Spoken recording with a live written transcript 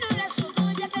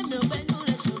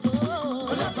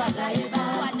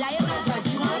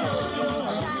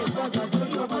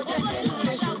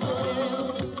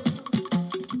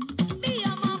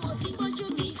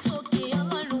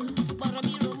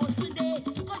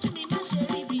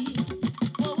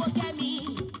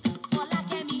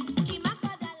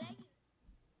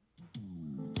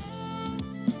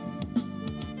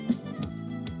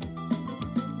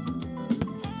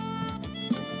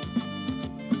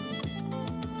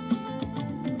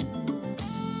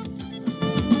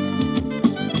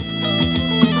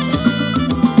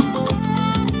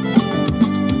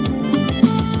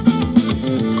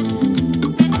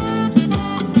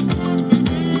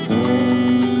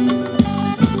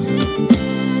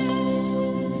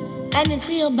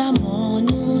tí ó bá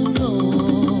mọ̀ọ́nú rò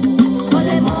kó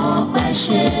lè mọ̀ pé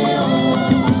ṣe o.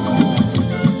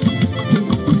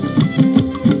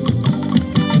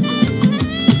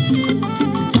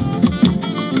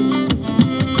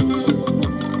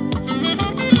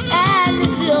 Ẹni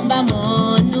tí ó bá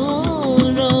mọ̀ọ́nú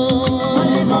rò kó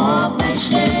lè mọ̀ pé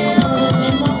ṣe o. Kó lè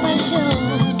mọ̀ pé ṣe o.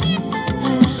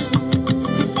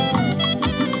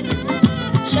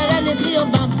 Ṣẹ́rẹ́ni tí ó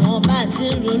bá mọ̀ bá ti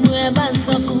ronú ẹ bá ń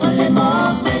sọ fún kó lè mọ̀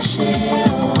pé ṣe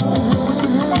o.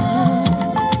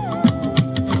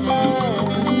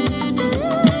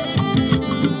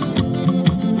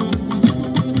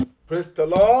 Praise the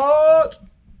Lord.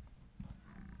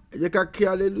 Ẹ jẹ́ ká kí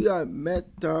hallelujah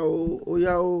mẹ́ta o, ó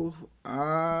yá o,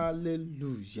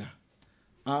 hallelujah,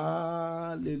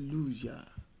 hallelujah,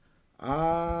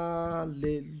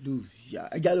 hallelujah.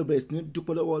 Ẹ jẹ́ á lọ bẹ̀rẹ̀ sí ní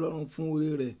dúpẹ́ lọ́wọ́ Ọlọ́run fún oore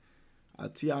rẹ̀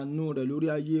àti àánú rẹ̀ lórí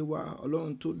ayé wa.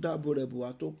 Ọlọ́run tó dáàbò rẹ̀ bò wá,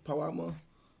 tó pa wá mọ́,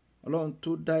 Ọlọ́run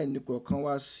tó dá ẹnìkọ̀ọ̀kan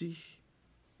wá sí,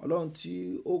 Ọlọ́run tí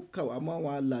ó kà wá mọ́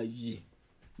àwọn alààyè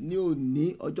ní òní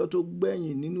ọjọ́ tó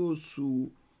gbẹ̀yìn nínú oṣù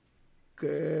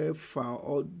kẹfà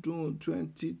ọdún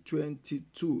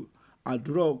 2022.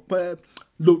 Àdúrà ọpẹ́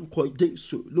lórúkọ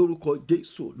Jésù, lórúkọ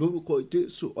Jésù, lórúkọ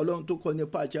Jésù. Ọlọ́run tó kọ́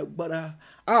nípa àti agbára.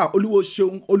 Olúwo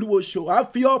ṣeun, Olúwo ṣeun. A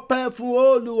fi ọpẹ́ fún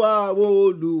Olúwa,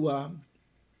 Olúwa,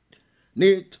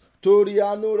 nítorí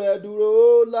àánú rẹ̀ dúró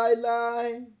láéláé.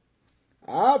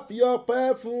 A fi ọpẹ́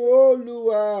fún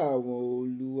Olúwa,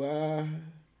 Olúwa,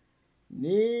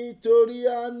 nítorí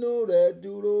àánú rẹ̀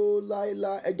dúró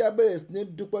láéláé. Ẹ já bẹ̀rẹ̀ sí ní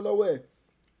dúpẹ́ lọ́wọ́ ẹ̀.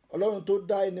 Ọlọ́run tó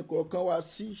dá ẹnì kọ̀ọ̀kan wá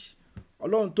sí,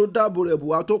 Ọlọ́run tó dáàbò rẹ̀ bò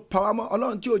wá, tó pa wá mọ́,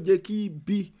 Ọlọ́run tí ò jẹ́ kí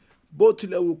ibi bó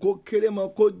tilẹ̀ wù kó kéré mọ́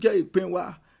kó jẹ́ ìpín wa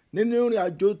nínú ìrìn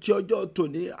àjò tí ọjọ́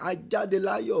tòní. A jáde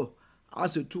láyọ̀, a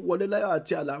sì tún wọlé láyọ̀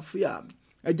àti àlàáfíà.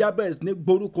 Ẹ já bẹ̀rẹ̀ sí ní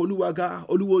gborúkọ Olúwa ga.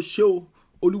 Olúwo ṣé o,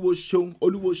 Olúwo ṣeun,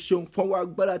 Olúwo ṣeun fún ọwọ́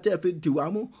agbára tẹ́ ẹ fi dì wá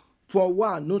mú, fún ọwọ́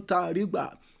àánú tá a rí gbà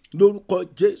lórúkọ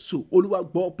Jésù. Olúwa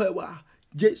gbọ́ ọpẹ́ wa,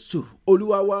 Jésù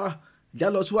Olúwa wa. Já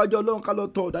lọ síwájú Ọlọ́run ká lọ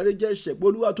tọ̀ ìdáríjì ẹ̀ṣẹ̀ pé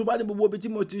Olúwa tó bá ní gbogbo ibi tí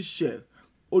mo ti ṣẹ̀,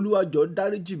 Olúwa jọ̀ọ́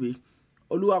dáríjì mi.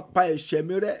 Olúwa pa ẹ̀ṣẹ̀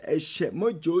mi rẹ́, ẹ̀ṣẹ̀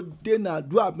mọ́jọ́ dènà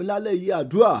àdúrà mi lálẹ́ yìí.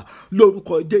 Àdúrà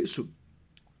lórúkọ Jésù,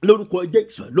 lórúkọ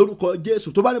Jésù, lórúkọ Jésù.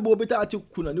 Tó bá ní gbogbo ibi tá a ti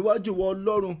kùnà níwájú wọ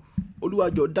Ọlọ́run, Olúwa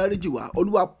jọ̀ọ́ dáríjì wa.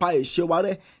 Olúwa pa ẹ̀ṣẹ̀ wa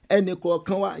rẹ́. Ẹnì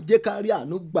kọ̀ọ̀kan wa jẹ́ ká rí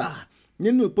àánú gbà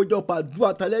nínú ìpéjọpọ̀ àdúrà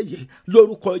tálẹ́ yìí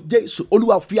lórúkọ Jésù.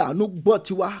 Olúwa fi àánú gbọ́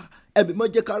tiwa. Ẹ̀mí mọ́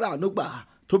jẹ́ ká rí àánú gbà.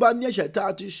 Tó bá ní ẹ̀ṣẹ̀ tá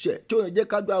a ti ṣẹ̀ tí ò ní jẹ́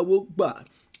ká dúà wó gbà,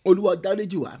 Olúwa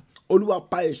dáríjì wa. Olúwa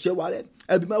pa ẹ̀ṣẹ̀ wa rẹ́.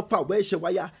 Ẹ̀mí mọ́ fàwọ́ ẹ̀ṣẹ̀ wa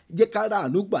ya, jẹ́ ká rí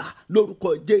àánú gbà lórúkọ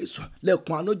Jésù.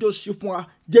 Lẹ̀kùn àánú jó ṣí fún wa,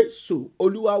 Jésù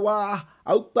Olúwa wa.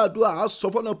 A gbàdúrà, a sọ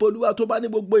fọ́nà pé Olúwa tó bá ní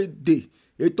gbogbo èdè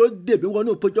ètò dèbí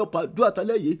wọnú ìpéjọpọ̀ àdúrà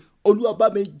tálẹ́ yìí, Olúwa bá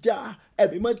mi já.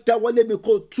 Ẹ̀mí mọ́ dáwọ́lé mi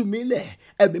kó tú mi lẹ̀.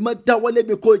 Ẹ̀mí mọ́ dáwọ́lé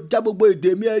mi kó já gbogbo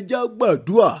èdè mi. Ẹ jẹ́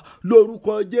gbàdúrà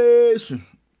lórúkọ Jésù,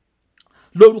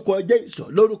 lórúkọ Jésù,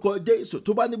 lórúkọ Jésù.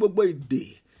 Tó bá ní gbogbo èdè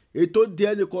ètò di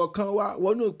ẹnì kọ̀ọ̀kan wa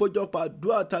wọnú ìpéjọpọ̀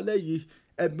àdúrà tálẹ́ yìí,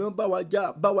 ẹ̀mí mọ́ bá wa já,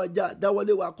 bá wa já.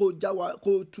 Dáwọ́lé wa kó já wa,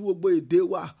 kó tú gbogbo èdè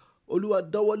wa. Olúwa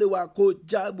dáwọ́lé wa kó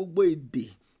já gbogbo èdè,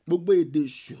 gbogbo èdè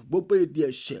èṣù, gbogbo èdè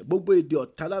ẹ̀ṣẹ̀, gbogbo èdè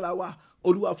ọ̀tá lára wa.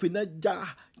 Olúwa fi iná já,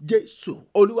 Jésù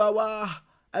Olúwa wa.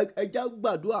 Ẹ jẹ́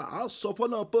gbàdúrà, a sọ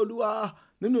fọ́nà pé Olúwa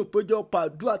nínú ìpéjọpọ̀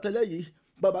àdúrà tẹ́lẹ̀ yìí,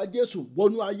 bàbá Jésù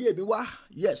wọnú ayé mi wá.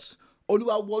 Yes,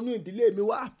 Olúwa wọnú ìdílé mi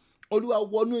wá. Olúwa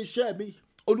wọnú iṣẹ́ mi.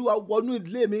 Olúwa wọnú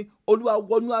ìdílé mi. Olúwa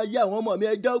wọnú ayé àwọn ọmọ mi.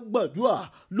 Ẹ jẹ́ gbàdúrà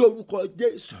lórúkọ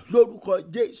Jésù, lórúkọ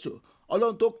Jésù.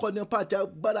 Ọlọ́run tó kọ́ nípa àti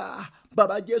agbára,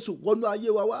 bàbá Jésù wọnú ayé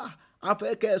wa wá. A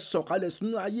fẹ́ kẹ́ ẹ sọ̀kalẹ̀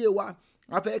sínú ayé wa.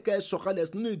 A fẹ́ kẹ́ ẹ sọ̀kalẹ̀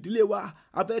sínú ìdílé wa.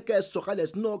 A fẹ́ kẹ́ ẹ sọ̀kalẹ̀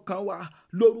sínú ọkàn wa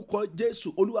lórúkọ Jésù.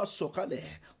 Olúwa sọ̀kalẹ̀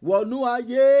wọnú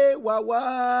ayé wa wá,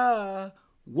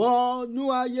 wọnú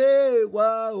ayé wa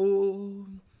o.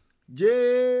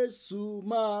 Jésù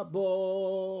máa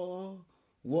bọ̀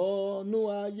wọnú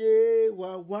ayé wa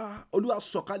wá. Olúwa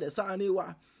sọ̀kalẹ̀ sáàrin wa.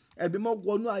 Ẹ̀mí mọ́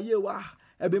wọnú ayé wa.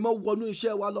 Ẹ̀mí mọ́ wọnú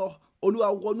iṣẹ́ wa lọ. Olúwa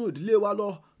wọnú ìdílé wa lọ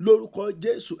lórúkọ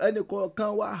Jésù. Ẹnì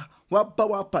kọ̀ọ̀kan wa wá bá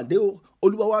wa pàdé o.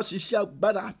 Olúwa wá ṣiṣẹ́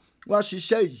agbára, wá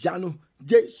ṣiṣẹ́ ìyanu.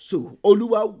 Jésù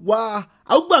Olúwa wá.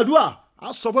 A gbàdúrà, a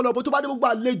sọ fọ́nà pé tó bá dé gbogbo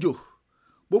àlejò,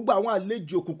 gbogbo àwọn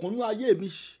àlejò òkùnkùn nínú ayé mi,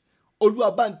 Olúwa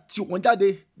bá ń tì wọ́n jáde.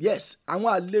 Yes, àwọn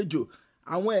àlejò,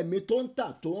 àwọn ẹ̀mí tó ń tà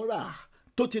tó ń rà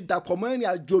tó ti dàpọ̀ mọ́ ìrìn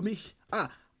àjò mi.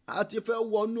 A ti fẹ́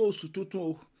wọnú oṣù tuntun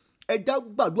o. Ẹ já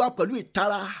gbàdúrà pẹ̀lú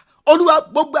ìtara. Olúwa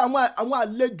gbogbo àwọn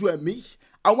àlejò ẹ̀mí,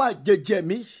 àwọn àjèjì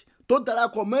ẹ̀mí tó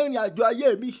darapọ̀ mọ́ ìrìn àjò ayé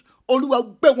mi, Olúwa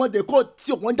gbé wọn dè kó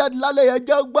tì wọ́n jáde lálẹ́. Ẹ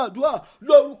jẹ́ gbàdúrà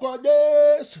lórúkọ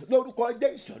Jésù, lórúkọ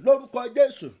Jésù, lórúkọ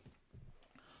Jésù.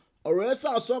 Ọ̀rọ̀ ẹ̀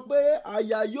sà sọ pé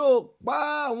àyà yóò pa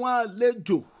àwọn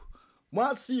àlejò wọ́n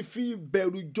á sì fi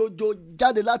ìbẹ̀rù jojo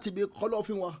jáde láti ibi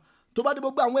kọ́lọ́fín wọn. Tó bá dé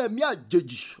gbogbo àwọn ẹ̀mí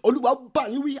àjèjì, Olúwa bá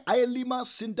yín wí, àìlímà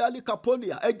síndálì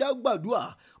kapolia, ẹja gbàdúrà,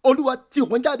 Olúwa tì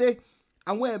wọ́n jáde.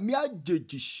 Àwọn ẹ̀mí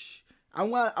àjèjì,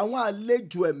 àwọn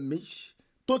àlejò ẹ̀mí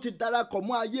tó ti darapọ̀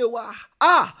mọ́ ayé wa,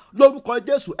 lórúkọ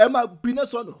Jésù ẹ máa gbiná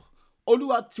sọnù.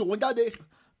 Olúwa tì wọ́n jáde.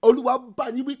 Olúwa bá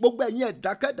yín wí, gbogbo ẹ̀yin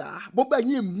ẹ̀dákẹ́dá, gbogbo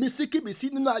ẹ̀yin ìmísíkímísí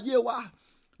nínú ayé wa,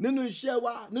 nínú iṣẹ́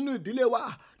wa, nínú ìdílé wa,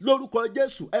 lórúkọ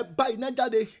Jésù ẹ bá iná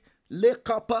jáde.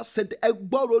 Lẹ́kàpá ṣẹ̀dẹ̀ ẹ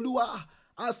gbọ́rọ̀ Olúwa.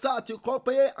 Àṣà àti kọ́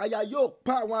pé àyà yóò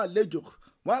pa àwọn àlejò,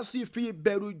 wọ́n á sì fi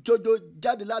ìbẹ̀rù jojo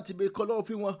jáde láti ibi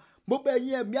kọ́lọ́fín wọn. Gbogbo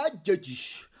ẹ̀yin ẹ̀mí àjèjì,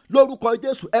 lórúkọ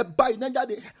Jésù ẹ bá iná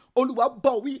jáde. Olúwa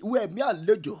bá wí, ìwé ẹ̀mí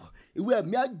àlejò, ìwé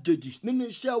ẹ̀mí àjèjì nínú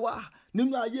iṣẹ́ wa,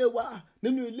 nínú ayé wa,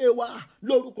 nínú ilé wa,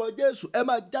 lórúkọ Jésù ẹ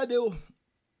máa jáde o.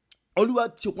 Olúwa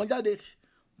tì wọ́n jáde.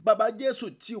 Bàbá Jésù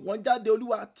tì wọ́n jáde.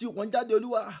 Olúwa tì wọ́n jáde.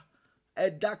 Olúwa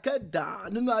ẹ̀dákẹ́dá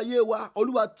nínú ayé wa,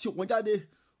 Olúwa tì wọ́n jáde.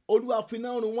 Olúwa finá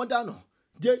run wọ́n dànù.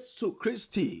 Jésù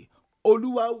Kristi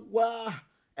Olúwa wa.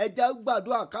 Ẹja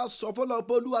gbàdúrà ká sọ fọ́lọ́run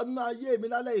pé Olúwa nínú ayé mi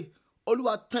lálẹ́ yìí,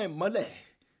 Olúwa tan ìmọ́lẹ̀.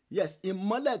 Yes,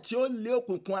 ìmọ́lẹ̀ tí ó lé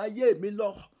òkùnkùn ayé mi lọ.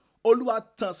 Olúwa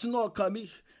tàn sínú ọkàn mi.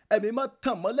 Ẹ̀mí máa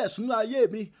tàn mọ́lẹ̀ sínú ayé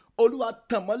mi. Olúwa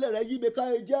tàn mọ́lẹ̀ rẹ yí mi ká.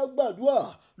 Ẹja gbàdúrà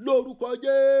lórúkọ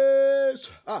Jésù.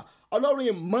 Ọlọ́run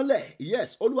ìmọ́lẹ̀,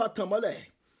 yes, Olúwa tàn mọ́lẹ̀.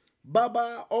 Bàbá,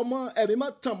 Ọmọ, ẹ̀mí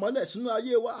máa tàn mọ́lẹ̀ sínú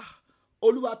ayé wa.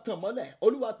 Olúwa tàn mọ́lẹ̀,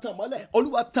 Olúwa tàn mọ́lẹ̀,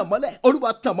 Olúwa tàn mọ́lẹ̀,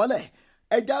 Olúwa tàn mọ́lẹ̀.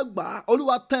 Ẹja gbà,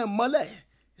 Olúwa tàn mọ́lẹ̀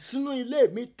sínú ilé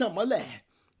mi, tàn mọ́lẹ̀.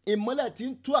 Ìmọ́lẹ̀ tí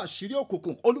ń tú àṣírí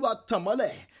òkùnkùn, Olúwa tàn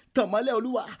mọ́lẹ̀. Tàn mọ́lẹ̀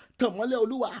Olúwa, tàn mọ́lẹ̀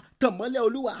Olúwa, tàn mọ́lẹ̀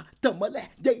Olúwa, tàn mọ́lẹ̀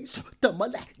Jésù, tàn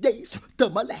mọ́lẹ̀ Jésù, tàn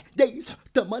mọ́lẹ̀ Jésù,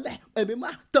 tàn mọ́lẹ̀ ẹ̀mí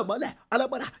mímọ́, tàn mọ́lẹ̀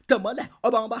alágbára, tàn mọ́lẹ̀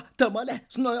ọba tàn mọ́lẹ̀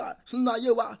sínú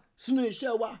ayé wa, sínú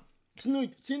iṣẹ́ wa, sínú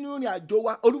ìrìn àjò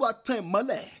wa. Olúwa tàn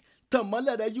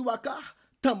mọ́lẹ̀ rẹ yí wa ká,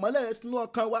 tàn mọ́lẹ̀ rẹ sínú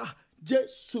ọkàn wa.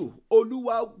 Jésù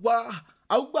Olúwa wa.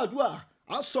 A ó gbàdúrà,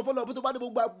 a sọ fọlọ́ pé tó bá dé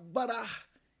gbogbo agbára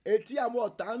etí àwọn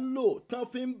ọ̀tá ń lò tán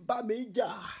fi ń bá mi jà,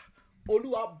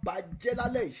 Olúwa bàjẹ́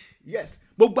lálẹ́ yìí. Yes,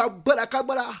 gbogbo agbára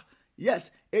kágbára, yes,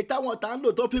 ètò àwọn ọ̀tá ń lò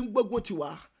tó fi ń gbógun ti wa,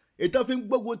 ètò fi ń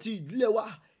gbógun ti ìdílé wa,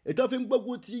 ètò fi ń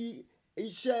gbógun ti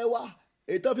iṣẹ́ wa,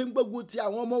 ètò fi ń gbógun ti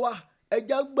àwọn ọmọ wa. Ẹ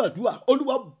jẹ́ gbàdúrà,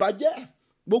 Olúwa bàjẹ́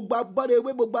gbogbo agbára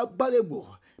ewé, gbogbo agbára egbò,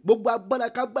 gbogbo agbára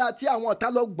kágbára tí àwọn ọ̀tá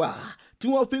lọ gbà tí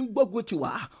wọ́n fi ń gbógun ti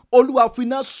wa, Olúwa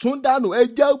finá sun dànù. Ẹ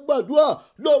jẹ́ gbàdúrà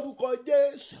lórúkọ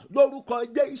Jésù, lórúkọ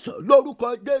Jésù, lórúkọ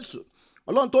Jésù.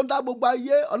 Ọlọ́run tó ń dá gbogbo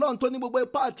ayé, Ọlọ́run tó ní gbogbo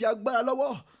ipá àti agbára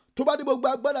lọ́wọ́, tó bá ní gbogbo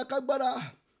agbára kágbára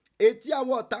etí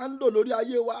àwọn ọ̀tá ń lò lórí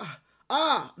ayé wa,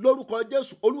 lórúkọ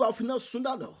Jésù, Olúwa finá sun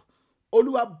dànù.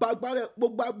 Olúwa bá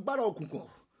gbogbo agbára òkùnkùn,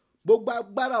 gbogbo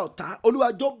agbára ọ̀tá, Olúwa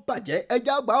jó bàjẹ́. Ẹ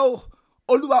jẹ́ àgbà o.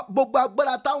 Olúwa gbogbo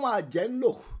agbára táwọn àjẹ́ ń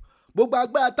lò, gbogbo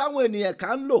agbára táwọn ènìyàn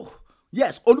kan ń lò,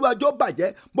 yes, Olúwa jó bàjẹ́.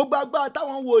 Gbogbo agbára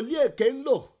táwọn wòlíì èké ń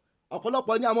lò,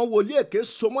 ọ̀pọ̀lọpọ̀ ni àwọn wòlíì èké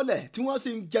so mọ́lẹ̀ tí wọ́n sì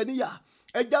ń jẹ níyà.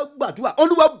 Ẹ jẹ́ gbàdúrà,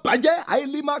 Olúwa bàjẹ́.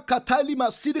 Àìlímà kàtàlímà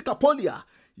síríkàpọ́lìà,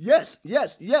 yes,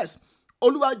 yes, yes,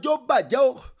 Olúwa jó bàjẹ́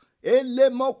o.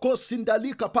 Elémọ́kò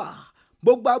síndálíkàpà,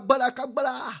 gbogbo agbára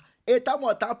kágbára ètàwọn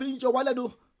ọ̀tá fi ń yọ wá lẹ́nu,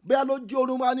 bóyá lójú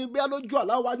oorun wa ni, bóyá lójú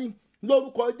àlá wa ni,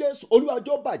 lórúkọ Jésù, Olúwa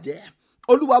jó bàjẹ́.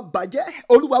 Olúwa bàjẹ́,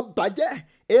 Olúwa bàjẹ́.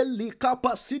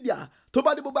 Elikapa sídìà, tó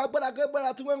bá ní gbogbo agbára kágbára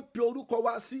tí wọ́n ń pe orúkọ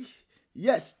wa sí,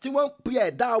 yes, tí wọ́n ń pe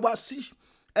ẹ̀dá wa sí,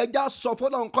 ẹja sọ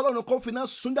fọ́lọ́run kọ́lọ́run kó finá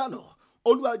sun dànù.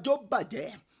 Olúwa jó bàjẹ́,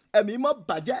 ẹ̀mí mọ́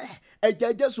bàjẹ́,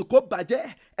 ẹ̀jẹ̀ Jésù kó bàjẹ́,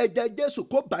 ẹ̀jẹ̀ Jésù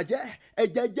kó bàjẹ́,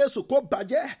 ẹ̀jẹ̀ Jésù kó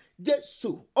bàjẹ́.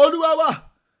 Jésù Olúwa wa.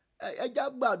 Ẹja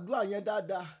gbàdúrà yẹn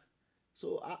dáadáa. So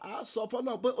a sọ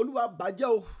fọ́lọ́run pé Olúwa bàjẹ́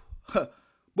o.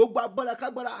 Gbogbo agbára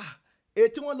kágbára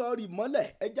ètí wọ́n lọ rì mọ́lẹ̀,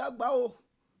 ẹja gbà o.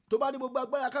 Tó bá ní gbogbo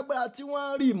agbára kágbára tí wọ́n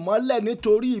rì mọ́lẹ̀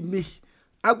nítorí mi,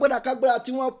 agbára kágbára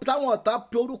táwọn ọ̀tá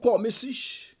pe orúkọ mi sí,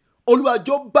 Olúwa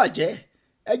jó bàjẹ́.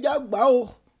 Ẹja gbà o.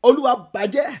 Olúwa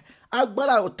bàjẹ́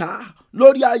agbára ọ̀tá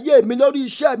lórí ayé mi, lórí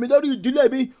iṣẹ́ mi, lórí ìdílé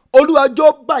mi, Olúwa jó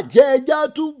bàjẹ́. Ẹja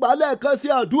tún gbà lẹ́ẹ̀kan sí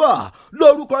àdúrà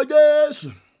lórúkọ Jésù,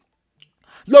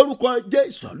 lórúkọ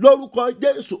Jésù, lórúkọ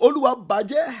Jésù. Olúwa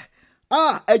bàjẹ́.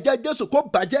 Ẹ̀jẹ̀ Jésù kó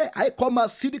bàjẹ́. Àìkọ́mà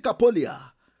síríkàpọ́lìà,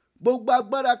 gbogbo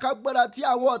agbára kágbára tí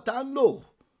àwọn ọ̀tá ń lò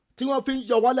tí wọ́n fi ń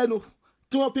yọ wá lẹ́nu,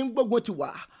 tí wọ́n fi ń gbógun ti wá,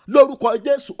 lórúkọ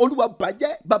Jésù, Olúwa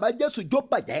bàjẹ́. Bàbá Jésù jó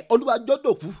bàjẹ́, Olúwa jó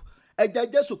dòkú. Ẹ̀jẹ̀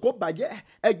Jésù kó bàjẹ́,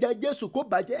 ẹ̀jẹ̀ Jésù kó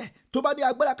bàjẹ́. Tó bá ní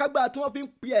agbára kágbára tí wọ́n fi ń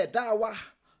pe ẹ̀dá wa,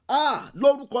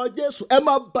 lórúkọ Jésù ẹ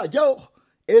máa bàjẹ́ o.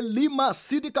 Elima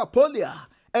síríkàpọ́lìà,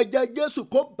 ẹ̀jẹ̀ Jésù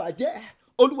kó bàjẹ́.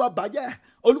 Olúwa bàjẹ́,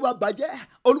 Olúwa bàjẹ́,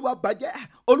 Olúwa bàjẹ́,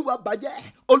 Olúwa bàjẹ́,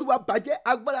 Olúwa bàjẹ́.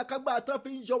 Agbára kágbára tán fi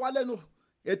ń yọ wá lẹ́nu,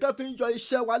 ètò fi ń yọ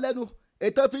iṣẹ́ wa lẹ́nu,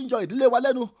 ètò fi ń yọ ìdílé wa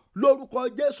lẹ́nu, lórúkọ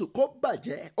Jésù kó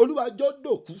bàjẹ́. Olúwa jọ́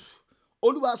dòkú.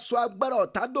 Olúwa sọ agbára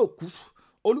ọ̀tá dòkú.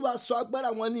 Olúwa sọ agbára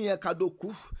wọn nìyẹn ká dòkú.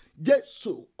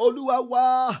 Jésù Olúwa wá.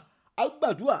 A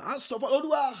gbàdúrà, a sọ fún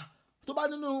Olúwa tó bá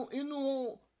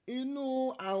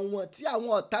inú àwọn tí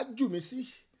àwọn ọ̀tá jù mí sí,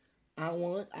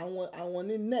 àwọn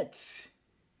ní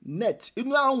net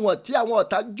inú àwọn tí àwọn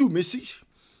ọ̀tá jù mí sí,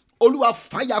 Olúwa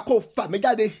fàyà kó fà mí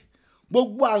jáde.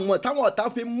 Gbogbo àwọn táwọn ọ̀tá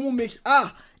fi mú mi,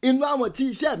 inú àwọn tí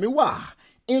iṣẹ́ mi wà,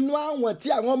 inú àwọn tí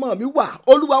àwọn ọmọ mi wà,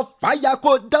 Olúwa fàyà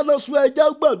kó dáná sun.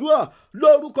 Ẹjẹ́ gbàdúrà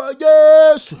lórúkọ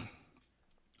Jésù,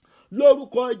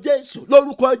 lórúkọ Jésù,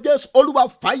 lórúkọ Jésù. Olúwa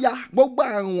fàyà gbogbo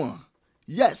àwọn,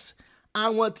 yes,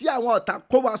 àwọn tí àwọn ọ̀tá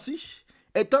kó wa sí,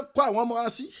 ètàn kó àwọn ọmọ wa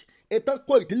sí, ètàn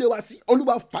kó ìdílé wa sí.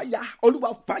 Olúwa fàyà,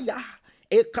 Olúwa fàyà.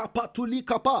 Ekapatuli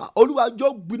kapa, Olúwa jọ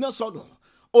gbiná sọnù.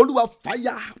 Olúwa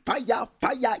fàyà, fàyà,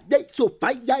 fàyà, Jésù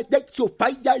fàyà, Jésù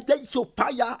fàyà, Jésù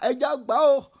fàyà. Ẹjẹ́ gbà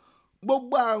ó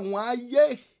gbogbo àwọn ayé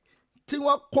tí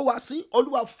wọ́n kó wa sí,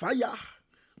 Olúwa fàyà.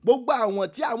 Gbogbo àwọn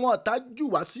tí àwọn ọ̀tá jù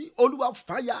wá sí, Olúwa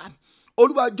fàyà.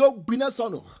 Olúwa jọ gbiná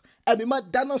sọnù. Ẹ̀mí máa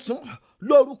dáná sun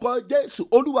lórúkọ Jésù.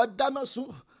 Olúwa dáná sun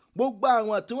gbogbo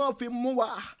àwọn tí wọ́n fi mú wa,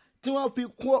 tí wọ́n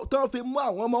fi mú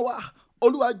àwọn ọmọ wa,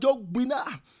 Olúwa jọ gbiná.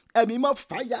 Ẹ̀mí máa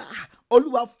fàyà.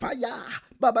 Olúwa fàyà.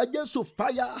 Bàbá Jésù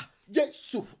fàyà.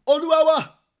 Jésù Olúwa wa.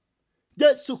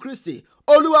 Jésù Kristi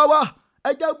Olúwa wa.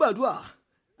 Ẹ jẹ́ gbàdúrà.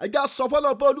 Ẹ jẹ́ sọ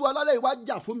fọ́lọ́run pé Olúwa lálẹ́ ìwà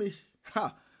jà fún mi.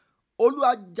 Olúwa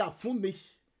jà fún mi.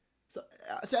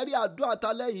 Sẹ́rí àdúrà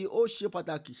talẹ́ yìí ó ṣe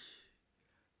pàtàkì.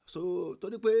 So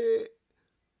torí pé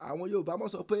àwọn Yorùbá mọ̀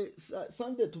sọ pé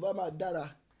Sunday tó bá máa dára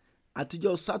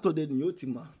àtijọ́ Saturday ni yóò ti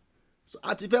mọ̀. So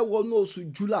a ti fẹ́ wọnú oṣù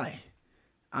July.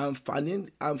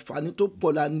 Àǹfààní tó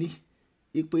pọ̀ la ní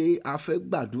pé a fẹ́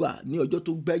gbàdúrà ní ọjọ́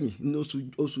tó gbẹ̀yìn ní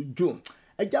oṣù June.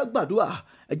 Ẹ jẹ́ gbàdúrà.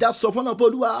 Ẹ jẹ́ sọ fún náà pé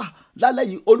Olúwa lálẹ́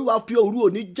yìí, Olúwa fi òru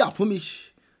òní jà fún mi.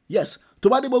 Yes, tó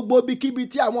bá dé gbogbo ibikíbi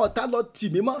tí àwọn ọ̀tá lọ tì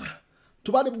mí mọ́, tó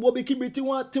bá dé gbogbo ibikíbi tí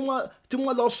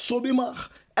wọ́n lọ so mí mọ́,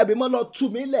 ẹ̀mí mọ́ lọ tú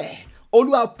mi lẹ̀,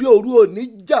 Olúwa fi òru òní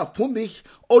jà fún mi.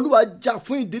 Olúwa jà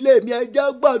fún ìdílé mi. Ẹ jẹ́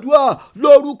gbàdúrà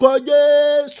lórúkọ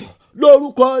Jésù,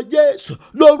 lórúkọ Jésù,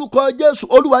 lórúkọ Jésù.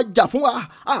 Olúwa jà fún wa.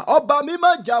 Ọba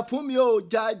mímọ́ jà fún mi o,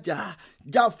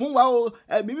 jà fún wa o.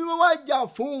 Ẹ̀mí mímọ́ wá jà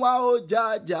fún wa o, jà.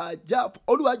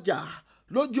 Olúwa jà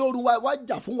lójú oorun wa, wá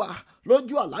jà fún wa.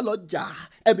 Lójú àlá lọ jà.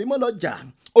 Ẹ̀mí mímọ́ lọ jà.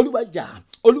 Olúwa jà,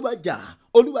 Olúwa jà,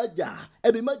 Olúwa jà.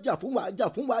 Ẹ̀mí mímọ́ jà fún wa, jà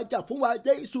fún wa, jà fún wa.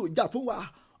 Jésù jà fún wa.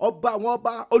 Ọba àwọn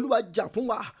ọba, Olúwa jà fún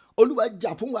wa. Olúwa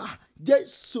jà fún wa.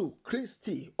 Jésù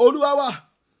Kristi Olúwa wa.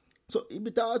 So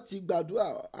ibi tá a ti gbàdúrà,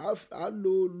 a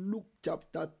lo Luke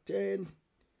chapter 10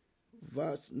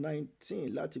 verse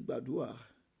 19 láti gbàdúrà.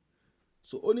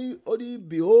 So only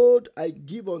behold, I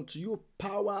give unto you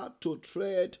power to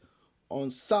tread on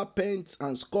serpents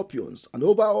and scorpions and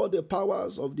over all the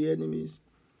powers of the enemies,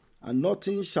 and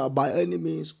nothing shall by any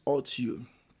means hurt you.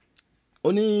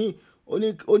 Ó ní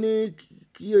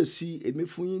kíyèsí èmi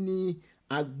fún yín ní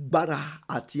agbára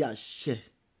àti àṣẹ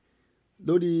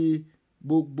lórí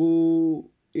gbogbo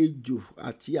ejò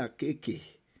àti àkekèé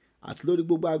àti lórí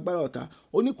gbogbo agbára ọ̀tá.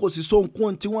 Ó ní kò sí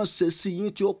sóhunkóhun tí wọ́n ṣe sí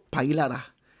yín tí ó pa yín lára.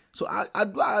 So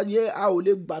àdúrà yẹn a ò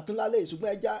lè gbà tán lálẹ́,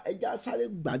 ṣùgbọ́n ẹja sáré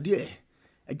gbà díẹ̀.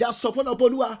 Ẹja sọ fọ́nà pé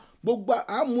Olúwa gbogbo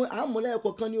àmúlẹ̀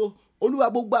kọ̀ọ̀kan ni o. Olúwa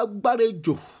gbogbo agbára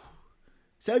ejò.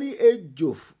 Sẹ́rí ejò,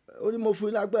 ó ní mo fún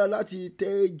yín lágbára láti tẹ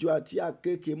ejò àti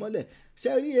àkekèé mọ́lẹ̀.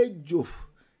 Sẹ́rí ejò,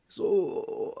 so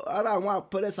ara àwọn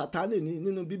àpẹẹrẹ Sátánì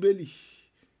nínú Bíbélì.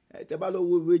 Tẹ́ bá lọ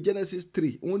wo ìwé Genesis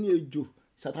 3, wọ́n ní ejò.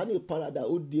 Sátánì parada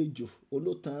ó di ejò,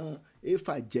 olótan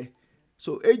Éfà jẹ.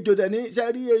 So ejò dẹ̀ ní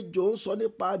sẹ́rí ejò ń sọ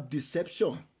nípa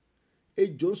deception.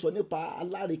 Ejò ń sọ nípa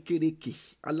alárekérekè.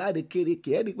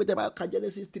 Ẹ̀rí pé tẹ́ bá ka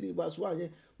Genesis 3 verse 1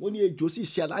 yẹn, wọ́n ní ejò sì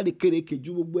ṣe alárekérekè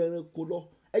ju gbogbo ẹranko lọ.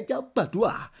 Ẹja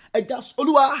gbàdúrà,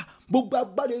 Olúwa gbogbo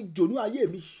agbára ejò ní ayé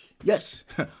mi. Yes,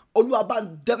 Olúwa bá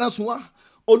dáná sun wá.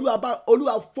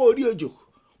 Olúwa fọ́ orí ejò.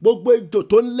 Gbogbo ejò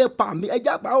tó ń lépa mi.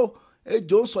 Ẹja gbà ó.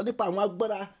 Ejò ń sọ nípa àwọn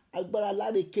agbára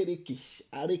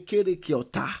alárekérekè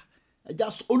ọ̀tá.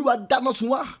 Olúwa dáná sun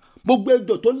wá. Gbogbo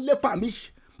ejò tó ń lépa mi.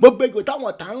 Gbogbo ejò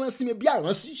táwọn ọ̀tá rán sí mi bí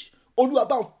àránsí. Olúwa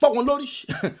bá ń fọ́ wọn lórí.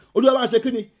 Olúwa bá ń ṣe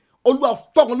kí ni? Olúwa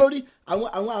fọ́ wọn lórí.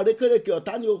 Àwọn àrékérekè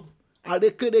ọ̀tá ni o.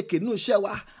 Àrékérekè nínú iṣẹ́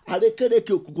wa.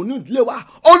 Àrékérekè òkùnkùn nínú ìdílé wa.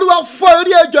 Olúwa fọ́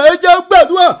orí ejò. Ẹ jẹ́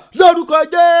gbàdúrà lórúkọ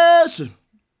Jésù.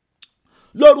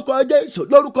 Lórúkọ Jésù,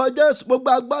 lórúkọ Jésù. Gbogbo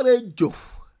agbára ejò.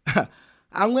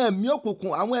 Àwọn ẹ̀mí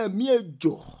òkùnkùn, àwọn ẹ̀mí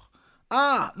ejò.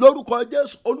 Lórúkọ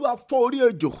Jésù, Olúwa fọ́ orí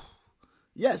ejò.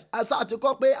 Yes, àṣà àti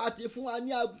kọ́ pé a ti fún wa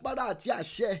ní agbára àti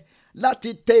àṣẹ láti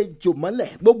tẹ ejò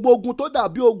mọ́lẹ̀. Gbogbo ogun tó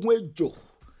dàbí ogun ejò,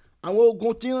 àwọn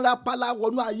ogun tí ń rápálá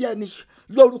wọnú ayé ẹni,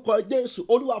 lórúkọ Jésù,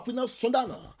 Olúwa fi iná sun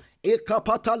dànù.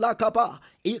 Ekapatala kapa,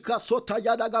 ikasota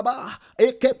yadagaba,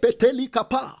 ekepeteli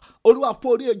kapa. Olúwa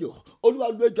forí ejò, Olúwa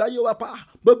lu ejò ayé wa pa,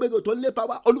 gbogbo ejò tó ń lépa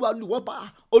wa, Olúwa lù wọ́n pa,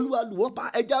 Olúwa lù wọ́n pa.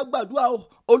 Ẹ jẹ́ á gbàdúrà o,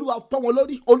 Olúwa fọ́ wọn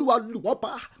lórí, Olúwa lù wọ́n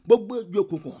pa, gbogbo ejò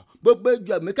òkùnkùn, gbogbo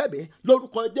ejò ẹ̀míkẹ́mí,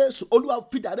 lórúkọ Jésù, Olúwa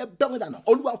fìdá rẹ̀ bẹ́ wọn dànù,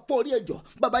 Olúwa forí ejò,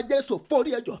 bàbá Jésù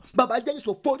forí ejò, bàbá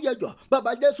Jésù forí ejò,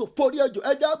 bàbá Jésù forí ejò.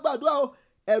 Ẹ jẹ́ á gbàdúrà o,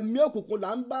 ẹ̀mí òkùnkùn là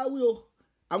ń bá wí o,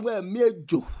 àwọn ẹ̀mí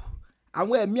ejò,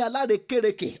 àwọn ẹ̀mí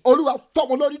alárekérekè, Olúwa fọ́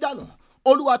wọn lórí dànù,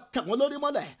 Olúwa tẹ̀ wọ́n lórí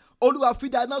mọ́lẹ̀, Olúwa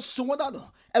fìdá iná sun wọ́n dànù,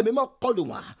 ẹ̀mí mọ́ kọlù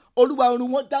wọn, Olúwa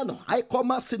run wọ́n dànù,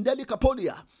 àìkọ́má sindeli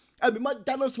kapolia, ẹ̀mí mọ́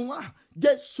dáná sun wọn,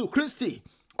 Jésù Kristi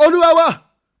Olúwa wa.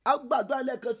 A gbàdúrà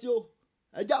lẹ́ẹ̀kan sí o,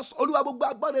 ẹ̀já Olúwa gbogbo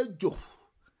agbára ejò,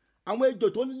 àwọn ejò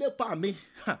tó ń lépa mi,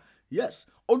 yes,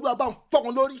 Olúwa bá ń fọ́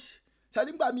wọn lórí. Ṣé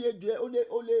nígbà mi ejò ẹ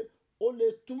ó lè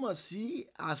túmọ̀ sí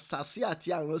àṣàsí àti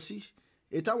àránsí,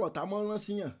 èyí táwọn ọ̀tá mọ́ rán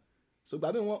sí yàn,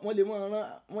 ṣùgbọ́n wọ́n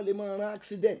lè máa rán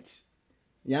accident,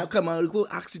 yàn kàn máa rí pé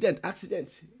accident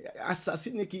àṣàsí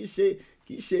ni kì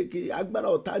í ṣe agbára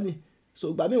ọ̀tá ni,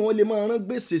 ṣùgbọ́n wọ́n lè máa rán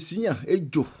gbèsè sí yàn,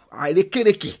 ejò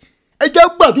àìrékèrèkè. Ẹ jẹ́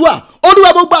gbàdúrà,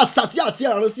 Olúwa gbogbo àṣàsí àti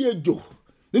àránsí ejò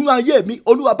nínú ayé mi,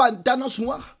 Olúwa bá ń dáná sun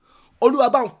wọ́n, Olúwa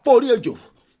bá ń forí ejò,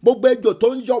 gbogbo ejò tó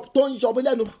ń yọ mí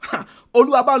lẹ́nu,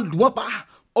 Olúwa bá ń lù wọ́n pa,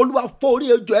 Olúwa forí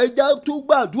ejò. Ẹ jẹ́ tún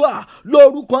gbàdúrà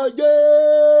lórúkọ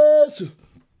Jésù,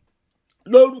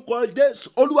 lórúkọ Jésù,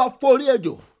 Olúwa forí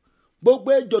ejò,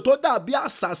 gbogbo ejò tó dàbí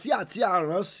àṣàsí àti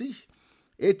àránsí,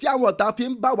 ètí àwọn ọ̀tá fi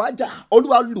ń bá wa jà,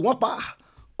 Olúwa lù wọ́n pa,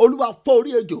 Olúwa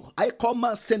forí ejò, àìkọ́má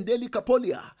sendeli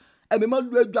kapolia, ẹ̀mí mọ́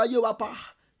lu ejò ayé wa pa,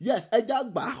 yes, ẹ jẹ́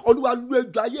àgbà, Olúwa lu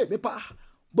ejò ayé mi pa,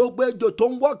 gbogbo ejò tó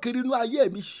ń wọ́ kiri inú ayé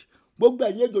mi, gbogbo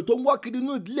ẹ̀yin ejò tó ń wọ́ kiri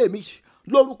inú ìdílé mi,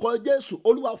 lórúkọ Jésù,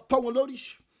 Olúwa fọ́ wọn lórí,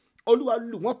 Olúwa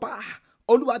lù wọ́n pa,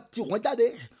 Olúwa tì wọ́n jáde,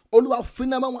 Olúwa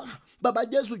finá mọ́ wọn, bàbá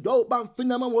Jésù jọ̀ọ́ bá ń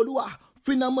finá mọ́ wọn, Olúwa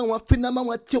finá mọ́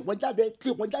wọn, tì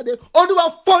wọ́n jáde, Olúwa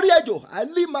forí ejò,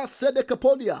 àlìmá sẹ́dẹ̀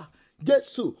kapolia,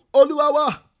 Jésù Olúwa wa.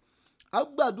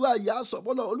 Àgbàdúrà yà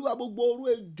sọ̀pọ̀lọ̀, Olúwa gbogbo orú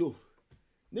ejò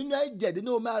nínú ẹ̀jẹ̀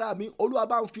nínú omi ara mi, Olúwa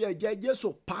bá ń fi ẹ̀jẹ̀ Jésù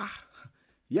pa,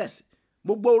 yes,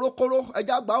 gbogbo orókóró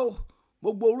ẹja gbà ó,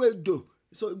 gbogbo orú ejò.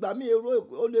 So ìgbà míì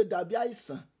ó lè dàbí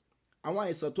àìsàn, àwọn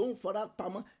àìsàn tó ń fara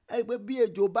pamọ́, ẹ pé bí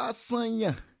ejò bá sán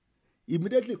yàn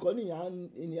immediately kọ́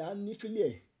nìyàn ní fílẹ̀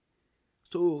ẹ̀,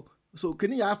 so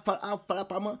kìnìyàn á fara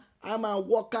pamọ́, á máa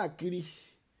wọ́ káàkiri,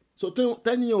 so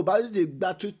tẹ́niyàn ò bá lè gba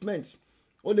treatment,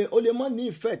 ó lè mọ́ ní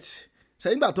effect, ṣe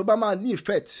nígbà tó bá máa ní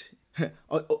effect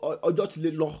ọjọ́ ti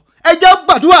lè lọ. Ẹ jẹ́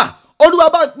gbàdúrà, Olúwa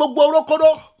bá gbogbo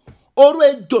orókóró, oró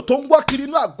ejò tó ń wọ́ kiri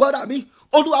inú àgọ́ ara mi,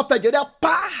 Olúwa fẹ̀jẹ̀ rẹ̀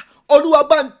pa, Olúwa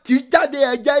bá ń tì jáde,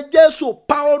 ẹ̀jẹ̀ Jésù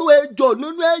pa oró ejò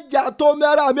nínú ẹ̀jẹ̀ àtomi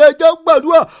ara mi. Ẹ jẹ́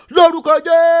gbàdúrà lórúkọ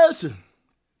Jésù,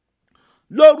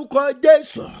 lórúkọ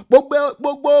Jésù,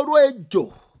 gbogbo oró ejò,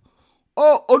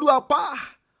 Olúwa pa,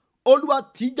 Olúwa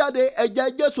tì jáde, ẹ̀jẹ̀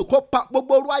Jésù kó pa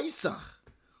gbogbo oró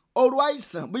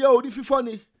àìsàn, bóyá orí fífọ́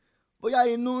ni, bóyá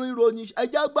inú ríro ni. Ẹ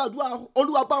jẹ́ gbàdúrà,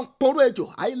 Olúwa bá ń poró ejò,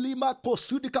 àìlímà kò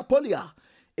súdì kapolia,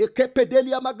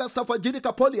 èképèdélì amagasafọ jírí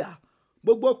kapolia,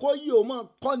 gbogbo kó yí o máa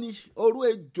kọ́ ni oró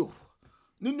ejò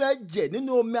nínú ẹ̀jẹ̀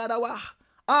nínú omi ara wa,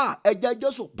 ẹ̀jẹ̀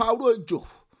Jésù pa oró ejò,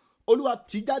 Olúwa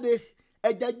tì jáde,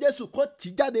 ẹ̀jẹ̀ Jésù kó tì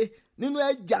jáde nínú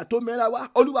ẹ̀jẹ̀ àtomi ara wa,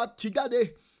 Olúwa tì jáde,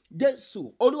 Jésù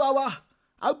Olúwa wa.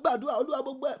 Àgbàdúrà, Olúwa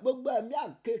gbogbo ẹ̀mí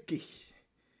àkekè,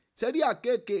 sẹ́rí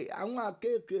àkekè, àwọn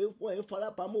àkekè wọ́n ń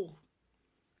farapamọ́,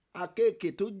 àkekè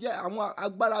tó jẹ́ àwọn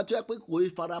agbára tó yẹ pé kò ń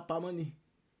farapamọ́ ni,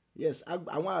 yes,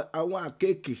 àwọn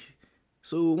àkekè,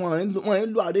 so wọ́n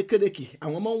ń lo àrékérekè,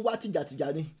 àwọn máa ń wá tìjàtìjà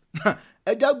ni.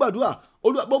 Ẹ jẹ́ gbàdúrà,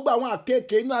 Olúwa gbogbo àwọn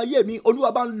àkekè inú ayé mi, Olúwa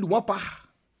bá ń lù wọ́n pa,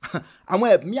 àwọn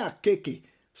ẹ̀mí àkekè,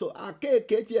 so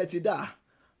àkekè tiẹ̀ ti dà,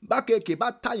 bá àkekè bá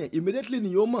tàyàn immediately ni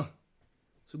yóò mọ̀,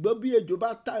 ṣùgbọ́n bí ejò bá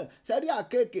tàyàn, sẹ́rí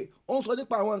àkekè ó ń sọ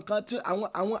nípa àwọn nǹkan tí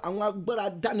àwọn agbára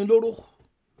dánilóró,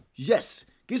 yes,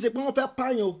 kì í ṣe pé wọ́n fẹ́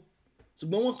pààyàn o,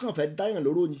 ṣùgbọ́n wọ́n kàn fẹ́ dáyàn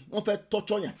lóró ni, wọ́n fẹ́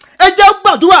tọ́jọ́ yàn. Ẹ jẹ́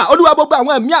gbàdúrà, Olúwa gbogbo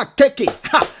àwọn ẹ̀mí àkekè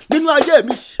nínú ayé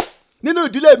mi, nínú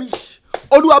ìdílé mi,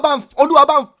 Olúwa bá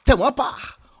ń tẹ̀ wọ́n pa,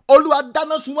 Olúwa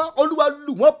dáná sun wọ́n, Olúwa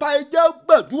lù wọ́n pa. Ẹ jẹ́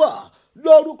gbàdúrà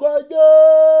lórúkọ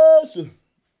Jésù,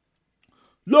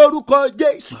 lórúkọ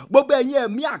Jésù, gbogbo ẹ̀yin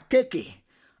ẹ̀mí àkekè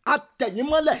àtẹ̀yìn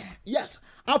mọ́lẹ̀, yes,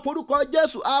 àforúkọ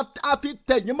Jésù àfi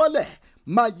tẹ̀yìn mọ́lẹ̀,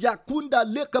 mayakunda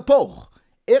lẹ́kẹ̀pọ̀,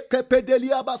 èkèpèdélì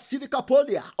abá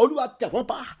síríkàpọ́lìà, Olúwa tẹ̀ wọ́n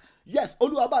pa, yes,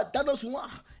 Olúwa bá dáná sun wọ́n,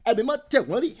 ẹ̀mí má tẹ̀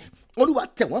wọ́n rí, Olúwa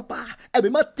tẹ̀ wọ́n pa, ẹ̀mí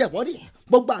má tẹ̀ wọ́n rí,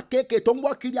 gbogbo àkekè tó ń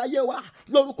wọ́ kiri ayé wa,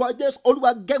 lórúkọ Jésù,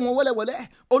 Olúwa gé wọn wẹ́lẹ́wẹ́lẹ́,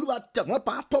 Olúwa tẹ̀ wọ́n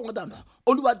pa, tọ́ wọn dànù,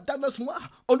 Olúwa dáná sun wọ́n,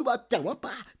 Olúwa tẹ̀ wọ́n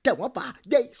pa,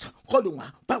 Jésù kọlù wọn,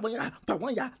 pa wọ́n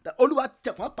ya, Olúwa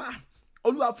tẹ̀ wọ́n pa,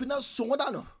 Olúwa finá sun wọ́n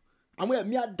dànù, àwọn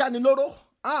ẹ̀mí adánilóró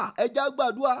ẹ jẹ́ á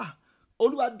gbàdúrà.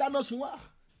 Olúwa dáná sun wá,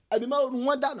 ẹ̀mí máa run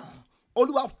wọ́n dànù,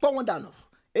 Olúwa fọ́ wọn dànù.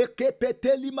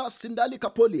 Ekepetélímà sindali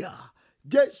kapolia.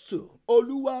 Jésù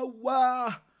Olúwa wá.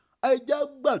 Ẹ jẹ́ á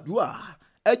gbàdúrà.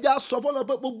 Ẹ jẹ́ á sọ fọ́nà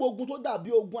pé gbogbo ogun tó dàbí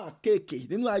ogun àkekè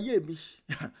nínú ayé mi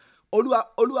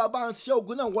Olúwa bá ń ṣẹ́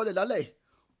ogun náà wọlé lálẹ́.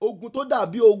 Ogun tó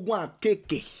dàbí ogun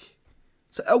àkekè.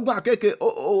 Ogun àkekè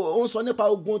ó ń sọ nípa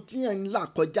ogun tí ẹ̀ ń là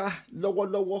kọjá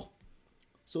lọ́wọ́lọ́wọ́.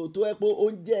 So tó ẹ pé ó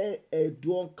ń jẹ́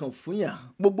ẹ̀dùn ọkàn fún yàn.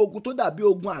 Gbogbo ogun tó dàbí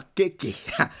ogun àkekè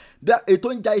ètò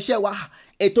ń ja iṣẹ́ wa,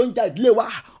 ètò ń ja ìdílé wa,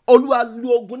 Olúwa lu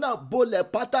ogun náà bolẹ̀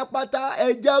pátápátá. Ẹ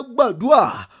jẹ́ á gbàdúrà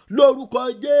lórúkọ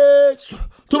Jésù.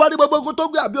 Tó bá ní gbogbo ogun tó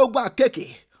gbé àbí ogun àkekè,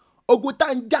 ogun tá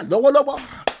ń jà lọ́wọ́lọ́wọ́,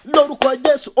 lórúkọ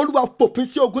Jésù Olúwa fòpin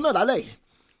sí ogun náà lálẹ́.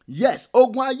 Yes,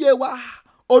 ogun ayé wa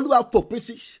Olúwa fòpin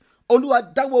sí. Olúwa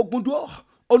dáwọ́ ogun dúró,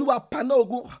 Olúwa paná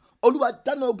ogun, Olúwa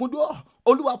dáná ogun dúró,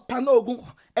 Olúwa paná ogun.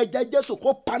 Ẹ̀jẹ̀ Jésù kó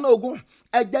paná ogun,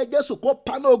 ẹ̀jẹ̀ Jésù kó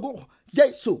paná ogun.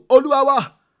 Jésù Olúwa wa.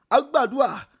 A gbàdúrà,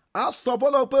 a sọ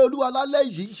fọ́lọ́ pé Olúwa lálẹ́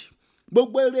yìí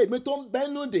gbogbo èrè mi tó ń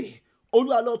bẹ́nu dè,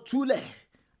 Olúwa lọ túlẹ̀.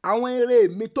 Àwọn èrè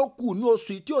mi tó kù ní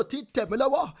oṣù tí ò tí tẹ̀ mí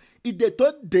lọ́wọ́, ìdè tó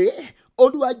dé,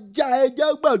 Olúwa já. Ẹ jẹ́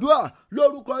á gbàdúrà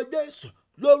lórúkọ Jésù,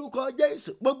 lórúkọ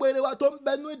Jésù. Gbogbo èrè wa tó ń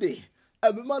bẹ́nu dè,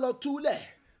 ẹ̀mí máa lọ túlẹ̀.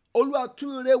 Olúwa tú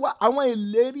ire wa. Àwọn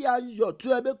ìlérí ayọ̀ tó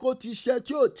ẹbí kò ti ṣẹ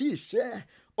tí ò tí ì ṣẹ,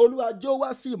 Olúwa jó wá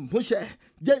sí ìmúṣẹ.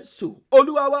 Jésù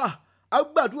Olúwa wa. A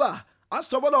gbàdúrà, a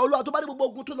sọ fọ́nà Olúwa tó bá ní gbogbo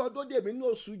ogun tó lọ dóde mi ní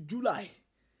oṣù July,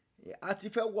 a ti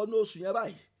fẹ́ wọnú oṣù yẹn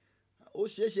báyìí. Ó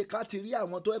ṣeéṣe ká ti rí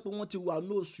àwọn tó yẹ pé wọ́n ti wà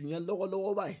ní oṣù yẹn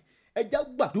lọ́wọ́lọ́wọ́ báyìí. Ẹ jẹ́ á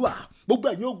gbàdúrà gbogbo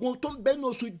ẹ̀yin ogun tó ń bẹ ní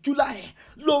oṣù July,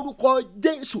 lórúkọ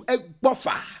Jésù ẹ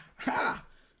gbọ́fà.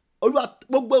 Olúwa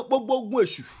gbogbo ogun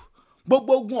èṣù,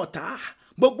 gbogbo ogun ọ̀tá,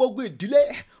 gbogbo ogun ìdílé,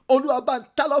 Olúwa bá ń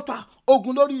ta lọ́fà.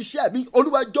 Ogun lórí iṣẹ́ mi,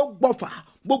 Olúwa jọ gbọ́fà.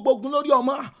 Gbogbo ogun lórí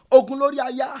ọmọ, ogun lórí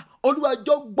aya, Olúwa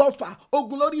jọ gbọ́fà.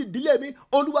 Ogun lórí ìdílé mi,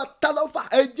 Olúwa ta lọ́fà.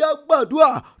 Ẹ jẹ́ á gbàdúrà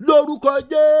lórúkọ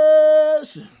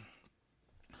Jésù.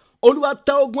 Olúwa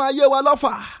ta ogun ayé wa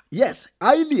lọ́fà. Yes,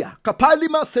 ailia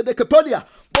kapalima sedekepolia.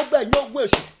 Gbogbo ẹ̀yin ogun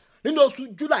èṣù nínú oṣù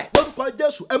July, lórúkọ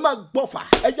Jésù ẹ máa gbọ́fà.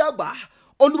 Ẹ jẹ́ á gbà.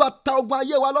 Olúwa ta ogun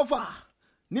ayé wa lọ́fà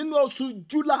nínú oṣù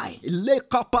July. Ilé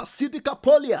kapa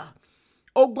sidikapolia.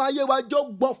 Ogun ayé wa jọ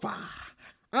gbọ́fà.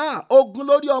 Ogun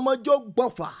lórí ọmọ jọ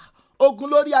gbọ́fà. Ogun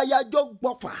lórí aya jọ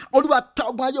gbọ́fà. Olúwa ta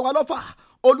ogun ayé wa lọ́fà.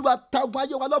 Olúwa ta ogun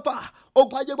ayé wa lọ́fà.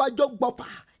 Ogun ayé wa jọ gbọ́fà.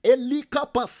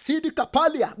 Elikapa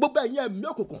sidikapalia. Gbogbo ẹ̀yin ẹ̀mí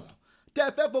òkùnkùn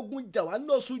tẹ́ fẹ́ fogun jà wá ní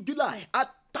oṣù July,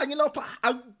 atayin lọ́fà,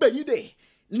 agbẹ̀yìndè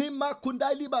ní makunda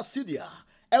iliba sidia.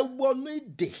 Ẹ wọnú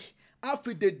ìdè,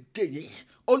 àfìdèdè yìí.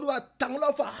 Olúwa ta wọ́n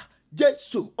lọ́fà.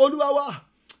 Jésù Olúwa wa.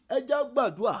 Ẹ jẹ́ á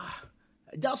gbàdúrà.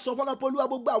 Ẹ jẹ́ á sọ fọ́nà pé Olúwa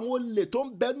gbogbo àwọn olè tó ń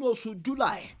bẹ ní oṣù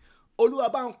July, Olúwa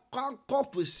bá ń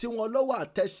kọ́ọ̀fù sí wọn lọ́wọ́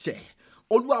àtẹsẹ̀.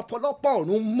 Olúwa fọlọ́pàá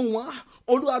ọ̀run mú wọn.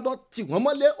 Olúwa lọ tì wọ́n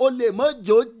mọ́lé. Olè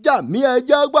mọ́jọ́ jà mí. Ẹ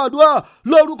jẹ́ á gbàdúrà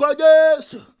lórúkọ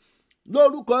Jésù,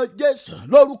 lórúkọ Jésù,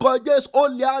 lórúkọ Jésù.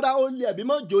 Olè ara, olè ẹ̀mí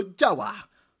mọ́jọ́ jà wá.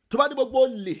 Tó bá ní gbogbo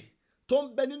olè tó ń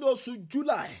bẹ nínú oṣù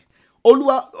July,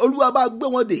 Olúwa bá gbé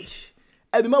wọn dè.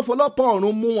 Ẹ̀mí mọ́ fọlọ́pàá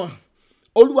ọ̀run mú wọn.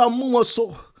 Olúwa mú wọn so.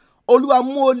 Olúwa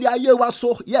mú olè ayé wa so.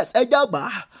 Yes, ẹ jẹ́ á gbà.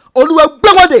 Olúwa gbé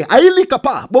wọn dè. Àyílí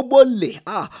kapa gbogbo olè.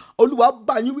 Olúwa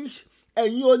bá yín wí.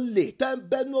 Ẹ̀yin olè tẹ́ ń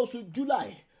bẹ ní oṣù July,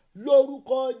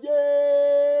 lórúkọ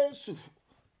Jésù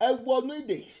ẹ wọnú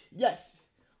ìdè. Yes,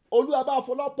 Olúwa bá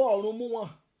fọlọ́pàá ọ̀run mú wọn.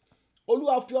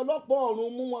 Olúwa fi ọlọ́pàá ọ̀run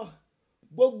mú wọn.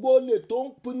 Gbogbo olè tó ń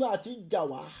pinnu àti jà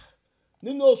wá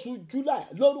nínú oṣù July,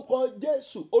 lórúkọ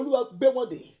Jésù Olúwa gbé wọn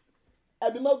dè.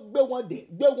 Ẹ̀mí mọ́ gbé wọn dè.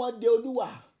 Gbé wọn dè Olúwa.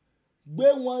 Gbé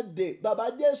wọn dè. Bàbá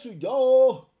Jésù jọ̀ọ́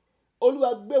o. Olúwa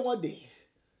gbé wọn dè.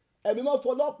 Ẹ̀mí mọ́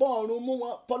fọlọ́pàá ọ̀run mú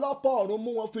wọn. Fọlọ́pàá ọ̀run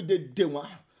mú wọn, fi dè wọn.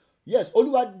 Yes,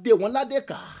 Olúwa dè wọn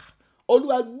ládèkà.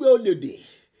 Olúwa gbé olè dè.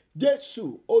 Jésù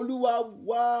Olúwa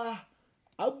wá.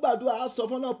 A gbàdúrà, a sọ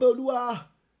fún náà pé Olúwa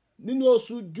nínú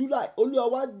oṣù July, Olúwa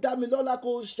wá dá mi lọ́lá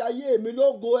kó ṣayé mi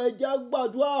lógo. Ẹ jẹ́ á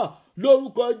gbàdúrà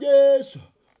lórúkọ Jésù,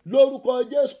 lórúkọ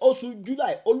Jésù. Oṣù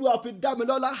July, Olúwa fi dá mi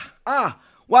lọ́lá.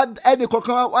 Ẹnì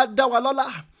kọ̀ọ̀kan wá dá wa lọ́lá.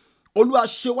 Olúwa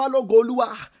ṣe wá lógo. Olúwa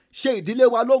ṣe ìdílé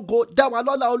wa lógo. Dá wa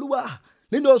lọ́lá Olúwa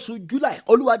nínú oṣù July.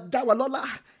 Olúwa dá wa lọ́lá.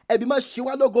 Ẹ̀mí máa ṣe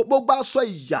wá lógo. Gbogbo aṣọ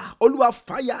ìyà, Olúwa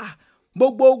fàyà.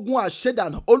 Gbogbo ogun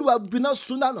àṣedànù, Olúwa gbiná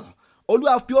sun dànù.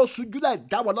 Olúwa fi oṣù July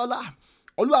dá wa lọ́lá.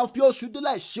 Olúwa fi oṣù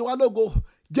July ṣe wá lógo.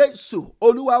 Jésù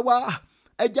Olúwa wa.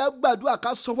 Ẹ jẹ́ á gbàdúrà ká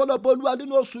sọ fọ́lọ́pọ̀ Olúwa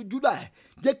nínú oṣù July.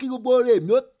 Jẹ́ kí gbogbo rere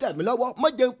mi ó tẹ̀ mí lọ́wọ́. Má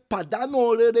jẹ́ n pàdánù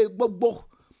rere gbogbo.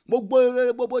 Gbogbo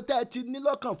rere gbogbo tẹ́ ẹ ti ní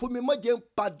lọ́kàn fún mi, má jẹ́ n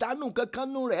pàdánù kankan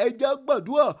nù rẹ̀. Ẹ jẹ́ á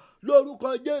gbàdúrà lórúkọ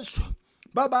Jésù.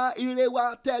 Bàbá, ire wa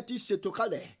tẹ́ ẹ ti ṣètò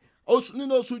kalẹ̀,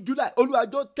 nínú oṣù July Olúwa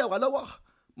jọ̀ọ́ tẹ̀ wá lọ́wọ́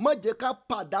má jẹ́ ká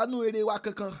pàdánù ire wa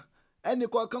kankan ẹnì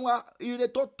kọ̀ọ̀kan wa ire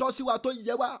tó tọ́ sí wa tó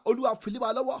yẹ wa Olúwa fi lé wa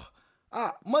lọ́wọ́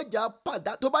má jẹ́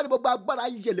pàdánù tó bá ní gbogbo agbára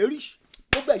yẹ̀lérí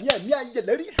gbogbo ẹ̀yìn ẹ̀mí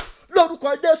ayẹ̀lérí lórúkọ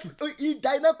Jésù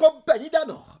idà iná kó bẹ̀yìn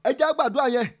dànù ẹ jẹ́ gbàdúrà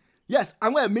yẹn yes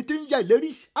àwọn ẹ̀mí tí ń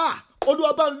yẹ̀lérí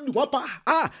Olúwa bá ń lù wọ́n pa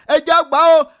ẹ jẹ́ gbà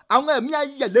ó àwọn ẹ̀mí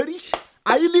ayẹ̀lérí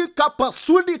àyílí kapa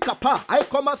súnì kapa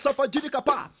àìkọ́má sọ́fọ́ jírí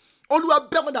kapa Olúwa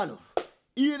bẹ́ wọn dànù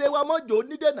ire wa mọ́jọ́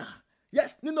onídẹ̀nà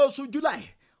yes nínú oṣù July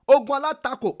ogun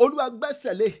alátakò Olúwa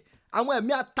gbẹ́sẹ̀ lé àwọn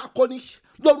ẹ̀mí atakò ní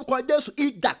lórúkọ Jésù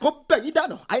idà kó bẹ̀yìn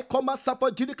dànù àìkọ́má sọ́fọ́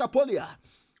jírí kapolia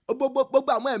gbogbo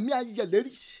àwọn ẹ̀mí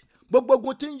ayẹ̀lérí gbogbo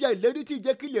ogun tí ń yẹ ìlérí tí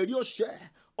ìjẹ́ kí ìlérí ó ṣẹ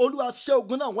Olúwa ṣẹ́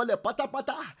ogun náà wọlé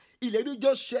pátápátá ìlérí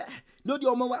jọ ṣẹ lórí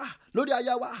ọmọ wa lórí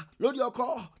aya wa lórí ọkọ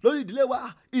lórí ìdílé wa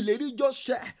ìlérí jọ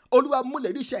ṣẹ Olúwa mú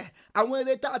ìlérí ṣẹ àwọn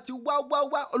eré tá a ti wá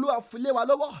Olúwa fi lé wa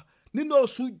lọ́wọ́ nínú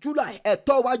oṣù July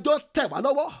ẹ̀tọ́ wa jọ tẹ̀ wá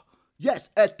lọ́wọ́ yes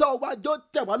ẹ̀tọ́ wa jọ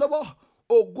tẹ̀ wá lọ́wọ́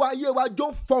ògo ayé wa jọ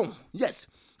fọ̀hún yes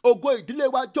ògo ìdílé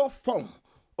wa jọ fọ̀hún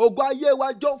ògo ayé wa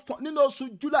jọ fọ̀hún nínú oṣù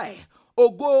July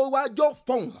ògo wa jọ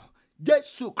fọ̀hún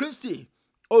Jésù Kristi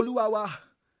Olúwa wa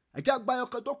ẹjá gbayọ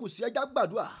kan tó kù sí ẹjá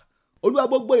gbàdúrà Olúwa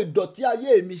gbogbo ìdọ̀tí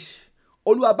ayé mi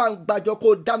Olúwa bá ń gbàjọ kó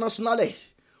dáná sunálẹ̀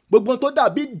gbogbo tó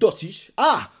dàbí ìdọ̀tí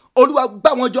Olúwa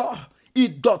gbá wọn jọ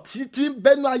ìdọ̀tí tí ń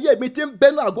bẹnu ayé mi tí ń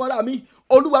bẹnu àgọ́ ara mi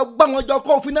Olúwa gbá wọn jọ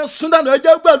kó fi náà sún dànù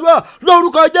ẹjá gbàdúrà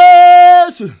lórúkọ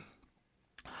Jésù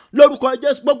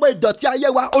gbogbo ìdọ̀tí ayé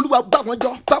wa Olúwa gbá wọn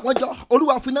jọ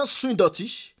Olúwa fi náà sún ìdọ̀tí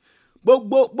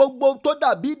gbogbo tó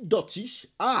dàbí ìdọ̀tí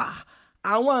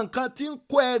àwọn nǹkan tí ń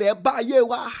kó ẹrẹ̀ bá ayé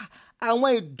wa àwọn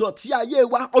ìdọ̀tí ayé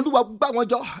wa Olúwa gbá wọn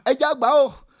jọ ẹjẹ́ àgbà ó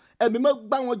ẹ̀mí mọ́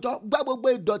gbá wọn jọ gbá gbogbo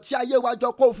ìdọ̀tí ayé wa jọ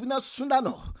kó fi náà sún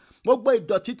dànù gbogbo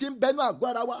ìdọ̀tí tí ń bẹnu àgọ́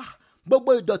ara wa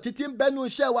gbogbo ìdọ̀tí tí ń bẹnu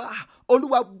iṣẹ́ wa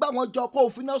Olúwa gbá wọn jọ kó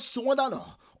fi náà sún wọn dànù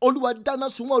Olúwa dáná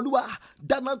sun wọn Olúwa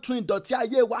dáná tún ìdọ̀tí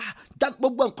ayé wa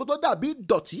gbogbo nǹkan tó dàbí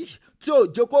ìdọ̀tí tí ò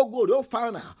jẹ́ kó gòrò ó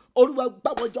farahàn Olúwa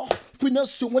gbá wọn jọ finá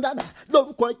sun wọn dànù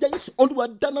lórúkọ Jésù Olúwa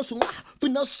dáná sun wọn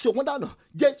finá sun wọn dànù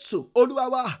Jésù Olúwa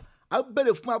wa a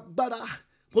béèrè fún agbára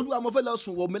Olúwa mo fẹ́ lọ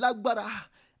sùn wò mí lágbára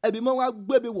ẹ̀mí mọ́ wá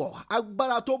gbé mi wọ̀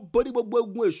agbára tó borí gbogbo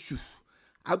ogun èṣù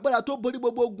agbára tó borí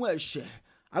gbogbo ogun ẹ̀ṣẹ̀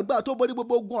agbára tó borí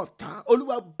gbogbo ogun ọ̀tá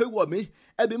Olúwa gbé wọ̀ mí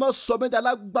ẹ̀mí mọ́ sọ mí dà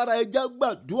lágbára ẹ jẹ́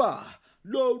gbàdúrà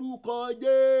lórúkọ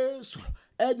Jésù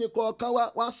ẹnì kọ̀ọ̀kan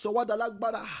wá sọ wá dà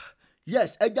lágbára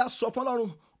yes ẹ já sọ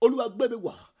fọ́lọ́run Olúwa gbé mi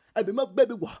wọ̀ ẹ̀mí mọ́ gbé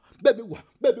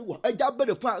mi wọ̀ ẹ já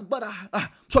béèrè fún agbára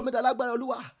sọ mí dà lágbára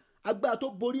Olúwa agbára tó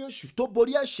borí èṣù tó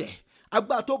borí ẹ̀ṣẹ̀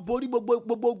agbára tó borí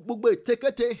gbogbo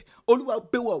ètekéte Olúwa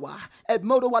gbé wọ̀ wá ẹ̀mí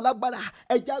mọ́ ró wa lágbára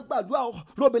ẹ já gbàdúrà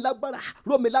ró mi lágbára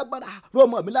ró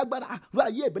ọmọ mi lágbára ró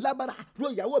ayé mi lágbára ró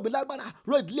ìyàwó mi lágbára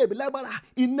ró ìdílé mi lágbára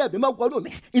iná mi máa wọnú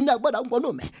mi iná agbára ń wọnú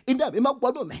mi iná mi máa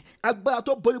wọnú mi agbára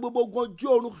tó borí gbogbo ogun ojú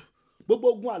ọ̀run gbogbo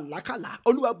ogun àlákàlà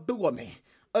Olúwa gbé wọ̀ mí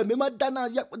ẹ̀mí máa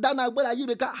dáná agbára yí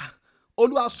mi ká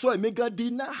Olúwa sọ ẹ̀mí gan di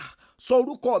iná sọ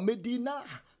orúkọ mi di iná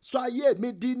sọ ayé mi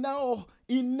di iná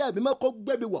iná mi máa kó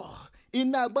gbé mi wọ̀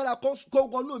iná agbára kó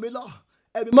wọnú mi lọ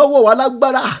ẹ̀mí máa wọ̀ wá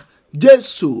lágbára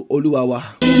Jésù Olúwa wa.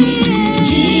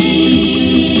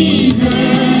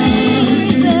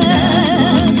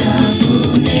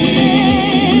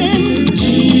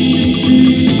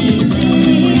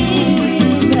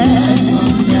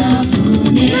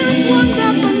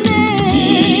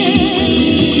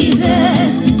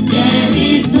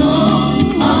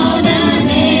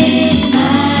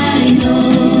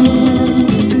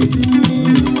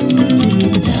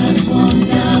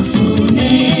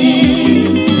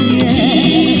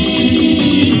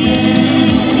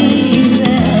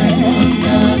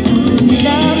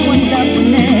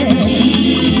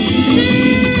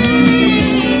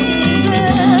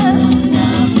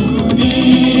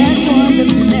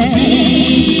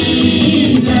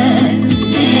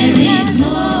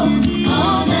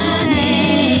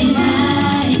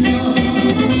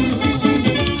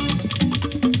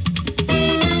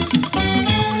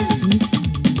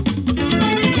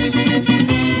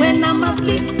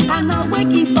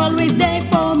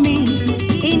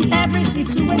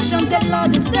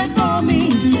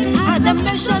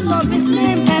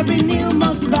 Every knee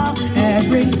must bow,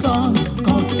 every tongue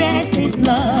confess His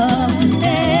love.